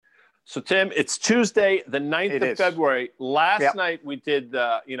So, Tim, it's Tuesday, the 9th It of is. February. Last Yep. night we did,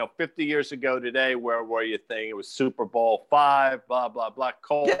 50 years ago today, where were you thing? It was Super Bowl V, blah, blah, blah.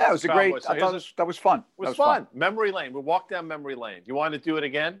 Colts, Yeah, it was a great. Cowboys. I thought that was fun. It was fun. Memory lane. We walked down memory lane. You want to do it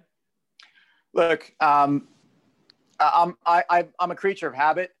again? Look, I'm a creature of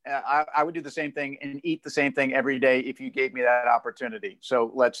habit. I would do the same thing and eat the same thing every day if you gave me that opportunity. So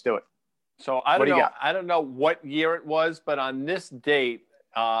let's do it. So I What do you know. got? I don't know what year it was, but on this date,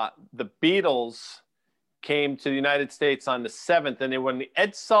 the Beatles came to the United States on the 7th, and they were on the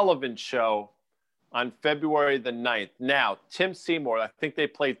Ed Sullivan Show on February the 9th. Now, Tim Seymour, I think they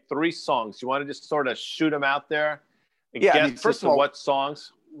played 3 songs. You want to just sort of shoot them out there? And Yeah, I guess mean, first as of to all, what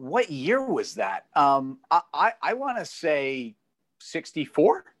songs? What year was that? I want to say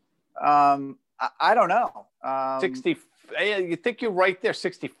 64. I don't know. 60. You think you're right there?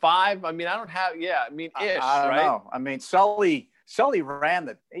 65. I mean, I don't have. Yeah, I mean, ish. I don't right? know. I mean, Sully ran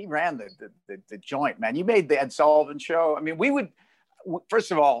the joint, man. You made the Ed Sullivan Show. I mean, first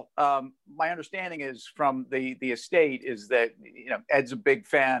of all, my understanding is from the estate is that Ed's a big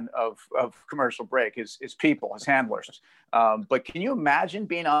fan of Commercial Break, his people, his handlers. But can you imagine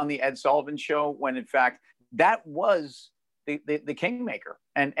being on the Ed Sullivan Show when in fact that was the kingmaker,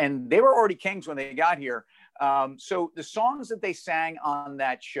 and they were already kings when they got here. So the songs that they sang on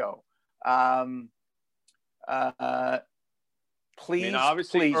that show, Please, I mean,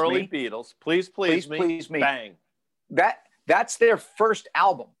 obviously, Please early Me. Beatles. Please, me. Please Me. Bang. That's their first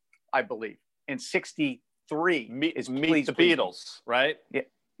album, I believe, in '63. Meet the Please Beatles, Me. right?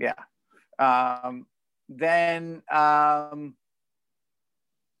 Yeah. Then how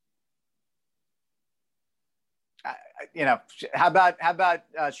about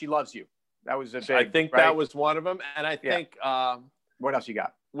She Loves You? That was a big. I think right? that was one of them, and I think what else you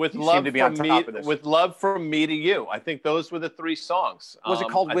got? With You love seem to be from on top of this. With Love from Me to You. I think those were the 3 songs. Was it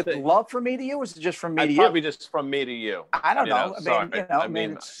called With Love from Me to You? Or was it just From Me to You? Probably just From Me to You. I don't know. I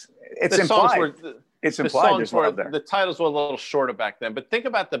mean, it's the implied. It's implied. The songs were, the titles were a little shorter back then. But think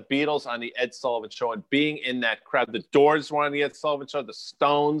about the Beatles on the Ed Sullivan Show and being in that crowd. The Doors were on the Ed Sullivan Show. The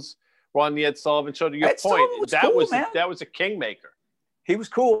Stones were on the Ed Sullivan Show. To your point, that was a kingmaker. He was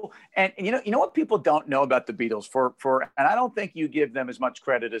cool. And you know what people don't know about the Beatles and I don't think you give them as much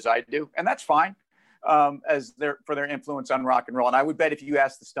credit as I do. And that's fine, for their influence on rock and roll. And I would bet if you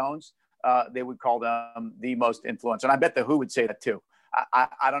asked the Stones, they would call them the most influential. And I bet the Who would say that too.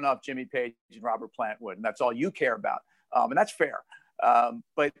 I don't know if Jimmy Page and Robert Plant would, and that's all you care about. And that's fair.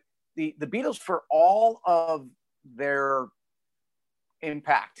 But the Beatles, for all of their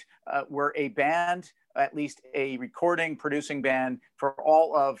impact, were a band, at least a recording, producing band for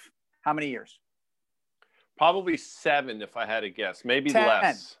all of how many years? Probably 7, if I had to guess. Maybe 10,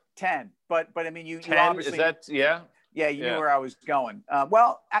 less. 10. But I mean, you 10, obviously. Is that, yeah? Yeah, you knew where I was going.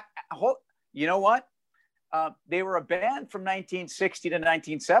 You know what? They were a band from 1960 to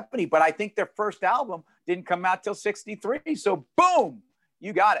 1970, but I think their first album didn't come out till 63. So boom,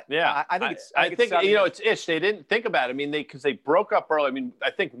 you got it. Yeah, I think it's ish. They didn't think about it. I mean, because they broke up early. I mean,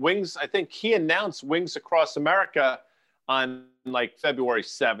 I think he announced Wings Across America on like February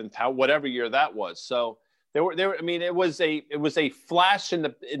 7th, whatever year that was. So they were. I mean, it was a flash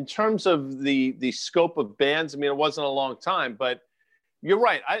in terms of the scope of bands. I mean, it wasn't a long time, but you're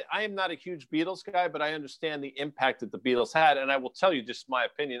right. I am not a huge Beatles guy, but I understand the impact that the Beatles had. And I will tell you just my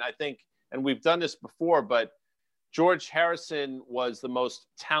opinion. I think, and we've done this before, but George Harrison was the most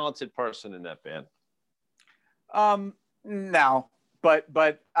talented person in that band. No, but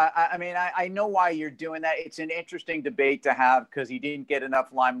I mean, I know why you're doing that. It's an interesting debate to have because he didn't get enough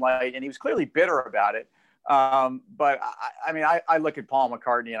limelight and he was clearly bitter about it. But I mean, I look at Paul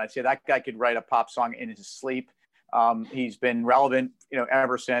McCartney and I say that guy could write a pop song in his sleep. He's been relevant,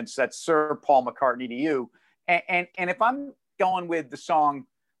 ever since. That's Sir Paul McCartney to you. And if I'm going with the song,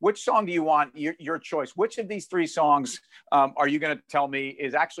 which song do you want? Your choice. Which of these 3 songs are you going to tell me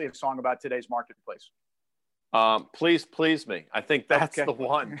is actually a song about today's marketplace? Please me. I think that's the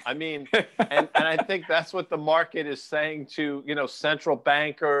one. I mean, and I think that's what the market is saying to, central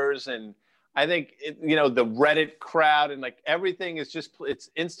bankers. And I think, the Reddit crowd and like everything is just, it's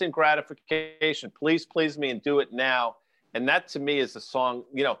instant gratification. Please me and do it now. And that to me is a song,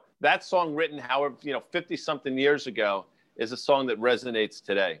 that song written, however, 50 something years ago is a song that resonates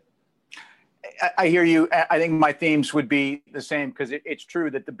today. I hear you. I think my themes would be the same because it's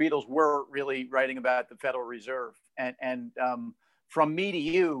true that the Beatles were really writing about the Federal Reserve, and From Me to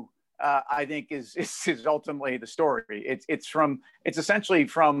You, I think is ultimately the story. It's essentially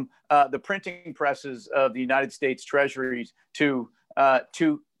from the printing presses of the United States treasuries to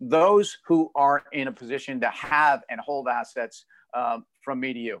those who are in a position to have and hold assets. From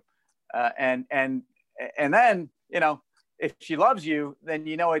Me to You. And then, you know, if she loves you, then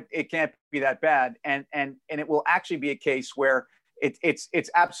you know it can't be that bad, and it will actually be a case where it's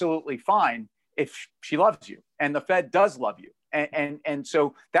absolutely fine if she loves you, and the Fed does love you, and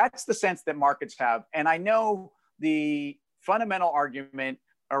so that's the sense that markets have. And I know the fundamental argument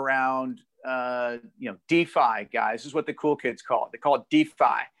around DeFi, guys, is what the cool kids call it. They call it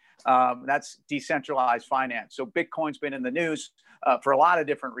DeFi. That's decentralized finance. So Bitcoin's been in the news for a lot of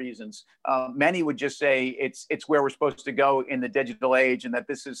different reasons. Many would just say it's where we're supposed to go in the digital age, and that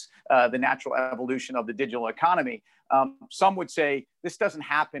this is the natural evolution of the digital economy. Some would say this doesn't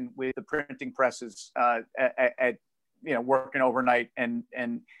happen with the printing presses at working overnight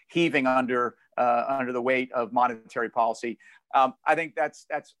and heaving under the weight of monetary policy. I think that's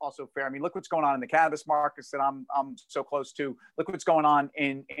also fair. I mean, look what's going on in the cannabis markets that I'm so close to. Look what's going on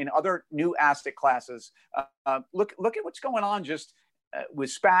in other new asset classes. Look at what's going on just with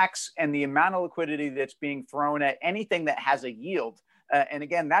SPACs and the amount of liquidity that's being thrown at anything that has a yield. And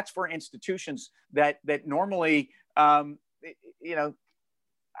again, that's for institutions that normally, I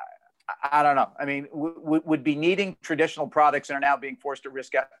don't know. I mean, would be needing traditional products and are now being forced to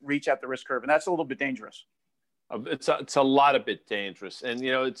reach at the risk curve, and that's a little bit dangerous. It's a lot of bit dangerous. And,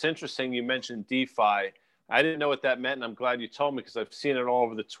 it's interesting you mentioned DeFi. I didn't know what that meant, and I'm glad you told me because I've seen it all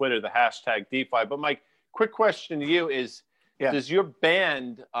over the Twitter, the hashtag DeFi. But my quick question to you is, does your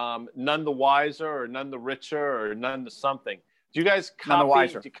band, None the Wiser or None the Richer or None the Something, do you guys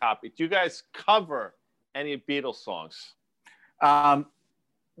copy? Do you guys cover any Beatles songs?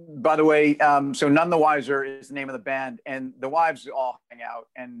 By the way, so None the Wiser is the name of the band, and the wives all hang out,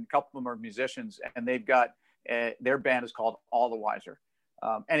 and a couple of them are musicians, and they've got their band is called All the Wiser.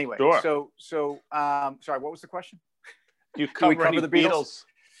 Anyway, sure. So sorry, what was the question? Do you cover the Beatles?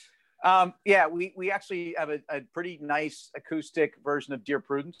 Yeah, we actually have a pretty nice acoustic version of Dear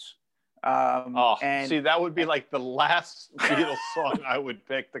Prudence. See, that would be like the last Beatles song I would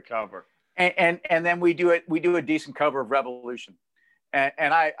pick to cover. And then we do a decent cover of Revolution.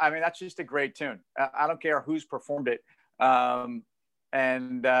 And I mean, that's just a great tune. I don't care who's performed it.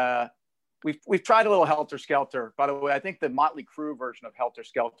 We've tried a little Helter Skelter. By the way, I think the Motley Crue version of Helter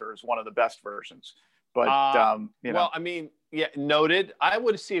Skelter is one of the best versions. But well, I mean, yeah, noted. I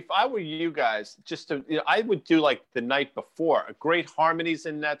would see if I were you guys, I would do like The Night Before. Great harmonies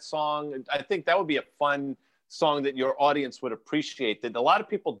in that song. I think that would be a fun song that your audience would appreciate. That a lot of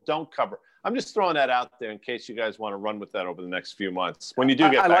people don't cover. I'm just throwing that out there in case you guys want to run with that over the next few months when you do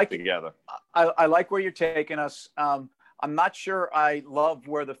get back together. I like where you're taking us. I'm not sure I love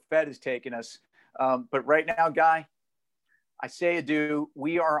where the Fed is taking us. But right now, Guy, I say adieu.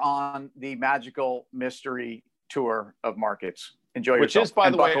 We are on the magical mystery tour of markets. Enjoy yourself. Which is, by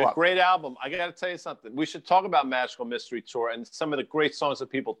the way, a great album. I got to tell you something. We should talk about Magical Mystery Tour and some of the great songs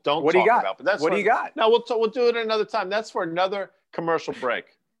that people don't talk about. But that's what do you got? No, we'll do it another time. That's for another commercial break.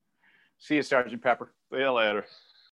 See you, Sergeant Pepper. See you later.